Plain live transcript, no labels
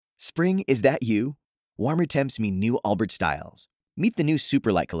Spring, is that you? Warmer temps mean new Allbirds styles. Meet the new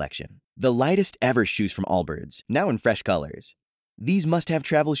Superlight collection, the lightest ever shoes from Allbirds, now in fresh colors. These must-have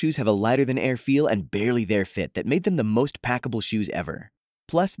travel shoes have a lighter-than-air feel and barely there fit that made them the most packable shoes ever.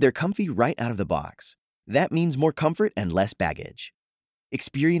 Plus, they're comfy right out of the box. That means more comfort and less baggage.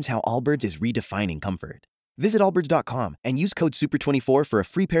 Experience how Allbirds is redefining comfort. Visit allbirds.com and use code SUPER24 for a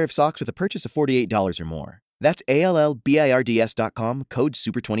free pair of socks with a purchase of $48 or more. That's ALLBIRDS.com, code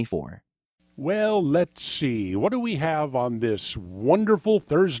SUPER24. Well, let's see. What do we have on this wonderful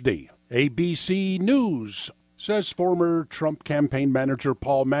Thursday? ABC News says former Trump campaign manager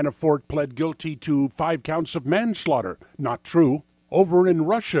Paul Manafort pled guilty to 5 counts of manslaughter. Not true. Over in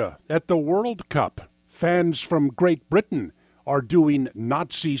Russia at the World Cup, fans from Great Britain are doing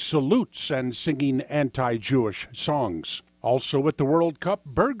Nazi salutes and singing anti-Jewish songs. Also at the World Cup,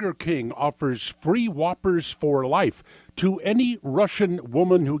 Burger King offers free Whoppers for life to any Russian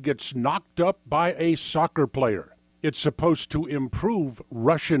woman who gets knocked up by a soccer player. It's supposed to improve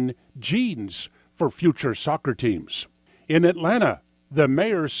Russian genes for future soccer teams. In Atlanta, the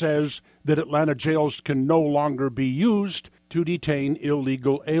mayor says that Atlanta jails can no longer be used to detain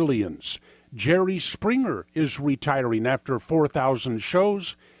illegal aliens. Jerry Springer is retiring after 4,000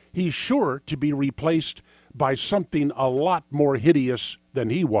 shows. He's sure to be replaced by something a lot more hideous than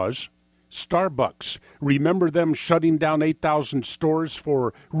he was. Starbucks, remember them shutting down 8,000 stores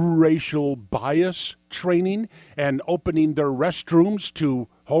for racial bias training and opening their restrooms to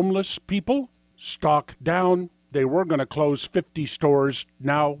homeless people? Stock down. They were going to close 50 stores.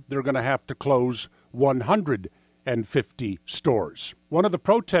 Now they're going to have to close 150 stores. One of the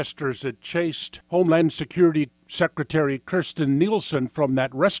protesters that chased Homeland Security Secretary Kirstjen Nielsen from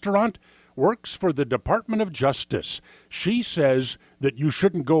that restaurant works for the Department of Justice. She says that you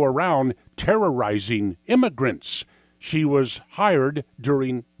shouldn't go around terrorizing immigrants. She was hired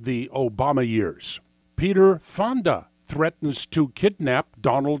during the Obama years. Peter Fonda threatens to kidnap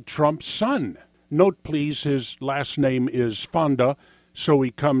Donald Trump's son. Note, please, his last name is Fonda, so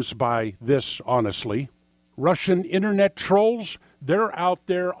he comes by this honestly. Russian internet trolls, they're out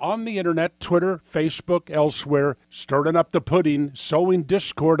there on the internet, Twitter, Facebook, elsewhere, stirring up the pudding, sowing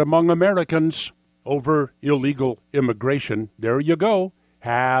discord among Americans over illegal immigration. There you go.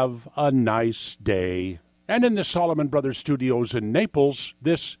 Have a nice day. And in the Solomon Brothers Studios in Naples,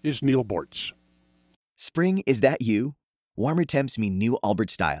 this is Neil Bortz. Spring, is that you? Warmer temps mean new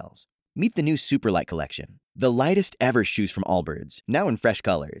Allbirds styles. Meet the new Superlight collection, the lightest ever shoes from Allbirds, now in fresh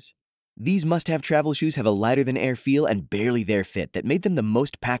colors. These must-have travel shoes have a lighter-than-air feel and barely there fit that made them the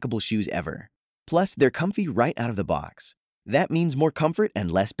most packable shoes ever. Plus, they're comfy right out of the box. That means more comfort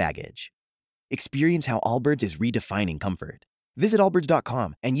and less baggage. Experience how Allbirds is redefining comfort. Visit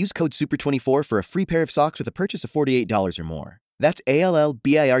allbirds.com and use code SUPER24 for a free pair of socks with a purchase of $48 or more. That's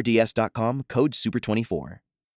ALLBIRDS.com, code SUPER24.